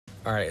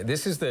All right,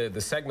 this is the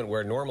segment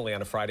where normally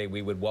on a Friday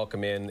we would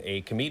welcome in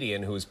a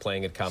comedian who is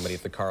playing at Comedy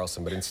at the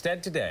Carlson. But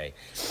instead today,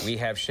 we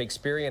have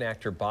Shakespearean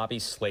actor Bobby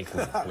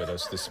Slayton with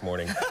us this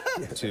morning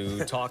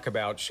to talk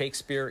about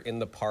Shakespeare in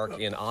the Park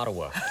in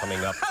Ottawa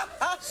coming up.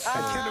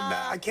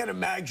 I can't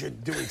imagine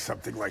doing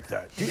something like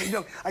that. You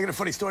know, I got a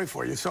funny story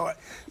for you. So,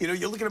 you know,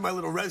 you're looking at my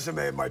little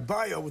resume and my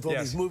bio with all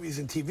these movies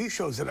and TV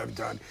shows that I've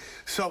done.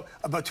 So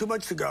about 2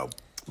 months ago,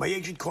 my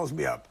agent calls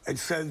me up and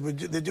says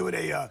they're doing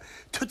a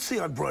Tootsie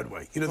on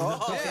Broadway. You know,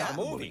 the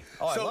movie.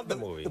 Oh, so I love the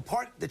movie. The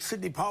part that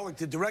Sidney Pollack,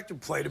 the director,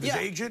 played of his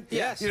agent.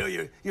 Yes. You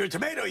know, you're a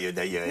tomato. You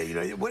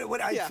know,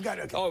 what I forgot.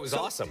 Okay. Oh, it was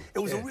awesome. It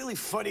was a really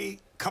funny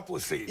couple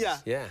of scenes.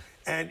 Yeah.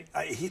 And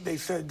they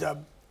said,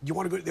 you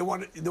want to go? They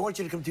want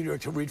you to come to New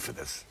York to read for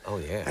this. Oh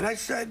yeah. And I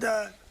said,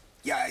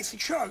 yeah. I said,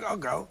 sure, I'll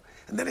go.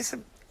 And then I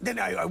said, then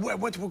I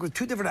went to work with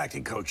 2 different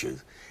acting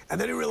coaches, and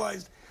then I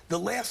realized the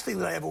last thing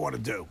that I ever want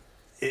to do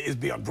is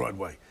be on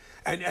Broadway.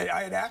 And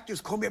I had actors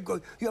call me up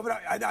going,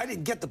 I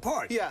didn't get the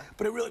part. Yeah.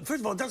 But it really, first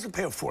of all, it doesn't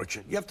pay a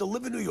fortune. You have to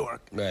live in New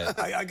York. Right.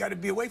 I got to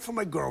be away from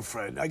my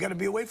girlfriend. I got to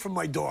be away from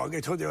my dog.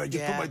 I told you, I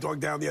just put my dog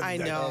down the other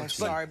day. I know.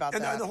 Sorry about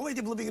that. And the whole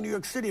idea of living in New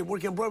York City and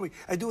working on Broadway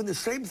and doing the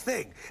same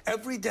thing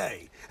every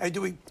day and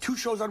doing 2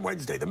 shows on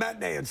Wednesday, the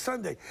matinee and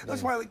Sunday.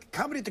 That's why, like,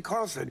 Comedy at the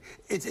Carlson,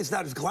 it's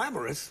not as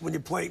glamorous when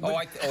you're playing.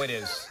 But, oh, it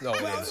is. No,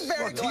 it is.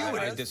 Well, to you,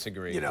 I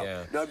disagree. You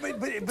know, no,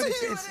 but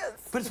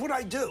it's what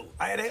I do.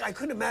 I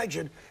couldn't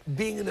imagine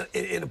being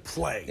in a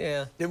play.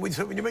 Yeah. Then when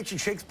you mentioned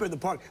Shakespeare in the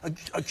Park,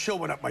 a chill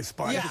went up my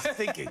spine. I was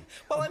thinking.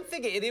 Well, I'm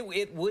thinking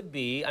it would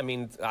be. I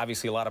mean,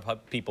 obviously, a lot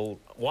of people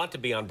want to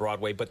be on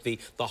Broadway, but the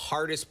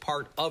hardest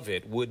part of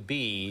it would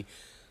be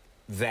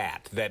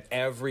that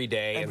every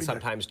day and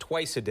sometimes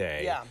twice a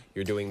day,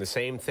 you're doing the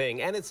same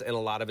thing, and a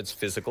lot of it's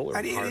physical or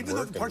hard work. Even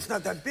though the part's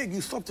not that big, you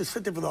still have to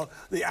sit there for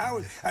the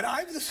hours. And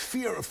I have this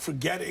fear of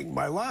forgetting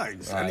my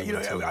lines. And you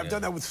know, I've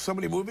done that with so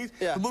many movies.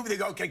 The movie, they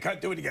go, okay,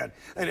 cut, do it again.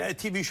 And a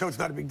TV show, it's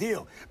not a big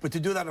deal. But to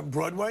do that on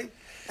Broadway,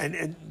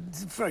 and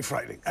it's very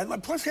frightening.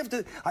 And plus,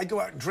 I go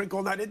out and drink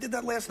all night. I did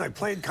that last night,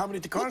 playing Comedy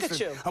at the Carlson. Look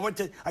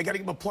at you. I got to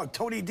give him a plug,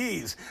 Tony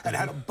D's, and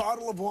had a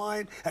bottle of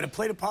wine and a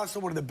plate of pasta,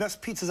 one of the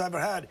best pizzas I ever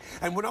had.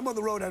 And when I'm on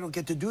the road, I don't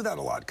get to do that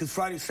a lot because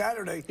Friday,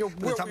 Saturday, by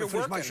the time I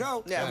finish my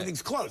show,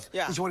 everything's closed.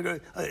 Yeah. You want to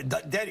go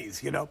to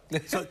Denny's, you know.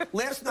 So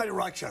last night in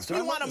Rochester,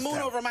 you want to moon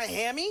over my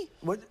hammy?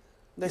 What?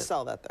 They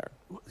sell that there.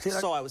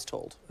 So I was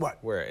told. What?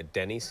 Where, at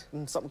Denny's?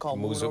 Something called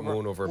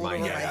Moon over my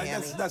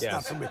hammy. That's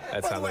not for me.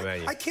 That's on the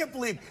menu. I can't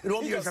believe in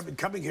all the years I've been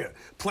coming here,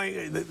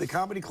 playing the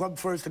Comedy Club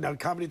first and now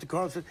Comedy at the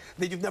Carlson,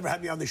 that you've never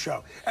had me on the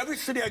show. Every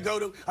city I go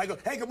to, I go,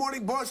 hey, good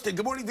morning, Boston.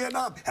 Good morning,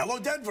 Vietnam. Hello,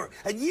 Denver.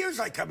 And years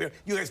I come here,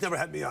 you guys never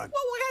had me on.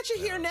 Well, we got you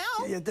here now.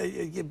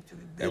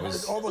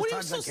 What are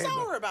you so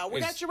sour about?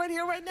 We got you right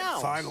here, right now.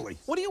 Finally.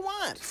 What do you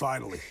want?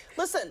 Finally.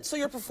 Listen, so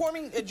you're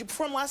performing, did you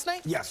perform last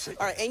night? Yes.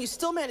 All right, and you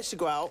still managed to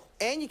go out,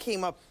 and you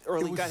came up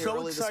early, got here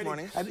early this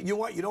morning. And you know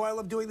what? You know why I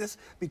love doing this?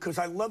 Because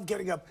I love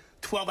getting up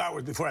 12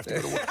 hours before I have to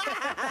go to work.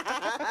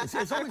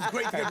 it's always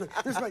great to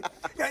get this way.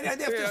 And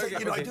after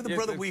you know, I do the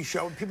Brother Wee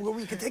show, and people go,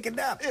 well, you can take a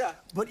nap. Yeah.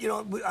 But, you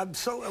know, I'm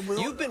so...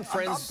 You've been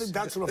friends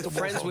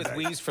with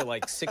Wee's for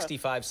like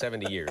 65,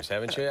 70 years,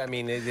 haven't you? I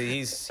mean,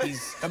 he's...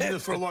 I've been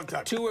this for a long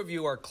time. 2 of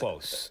you are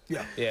close.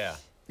 Yeah. Yeah.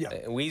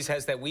 Yeah. Weeze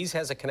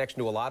has a connection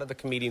to a lot of the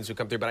comedians who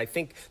come through, but I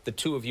think the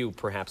 2 of you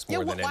perhaps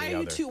more than any other. Why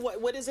are you 2?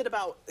 What is it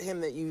about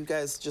him that you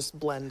guys just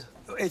blend?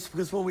 It's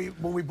because when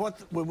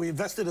we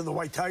invested in the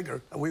White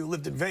Tiger and we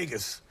lived in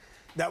Vegas,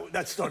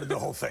 that started the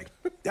whole thing.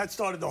 That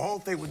started the whole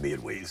thing with me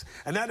and Weeze,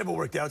 and that never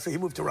worked out. So he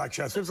moved to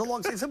Rochester. It was a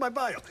long. It's in my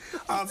bio.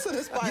 It's in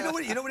his bio.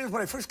 You know what it is?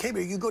 When I first came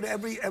here, you go to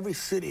every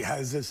city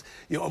has this,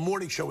 you know, a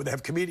morning show where they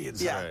have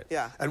comedians. Yeah,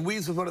 yeah. And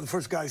Weeze was one of the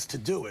first guys to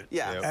do it.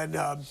 Yeah.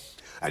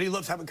 And he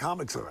loves having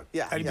comics on.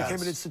 Yeah. And he became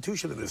an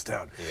institution in this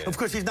town. Yeah. Of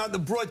course, he's not in the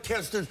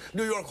Broadcasters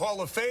New York Hall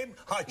of Fame.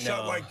 Hot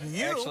shot like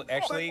you.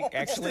 Actually,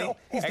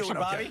 he's doing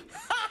Bobby,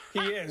 he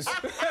is.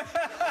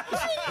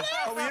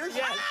 Oh, he is?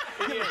 Yes,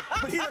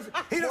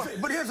 he is.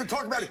 But he doesn't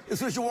talk about it as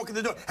soon as you walk in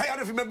the door. Hey, I don't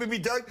know if you remember me,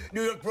 Doug,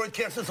 New York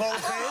Broadcasters Hall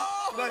of Fame.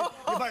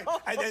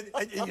 And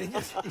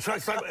you try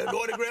to sign an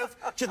autograph,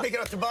 just make it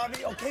out to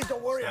Bobby. Okay,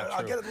 don't worry,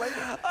 I'll get it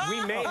later.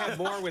 We may have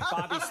more with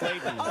Bobby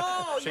Slayton,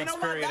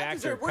 Shakespearean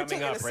actor,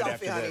 coming up right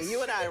after this.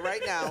 You and I,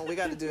 right now, we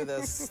got to do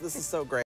this. This is so great.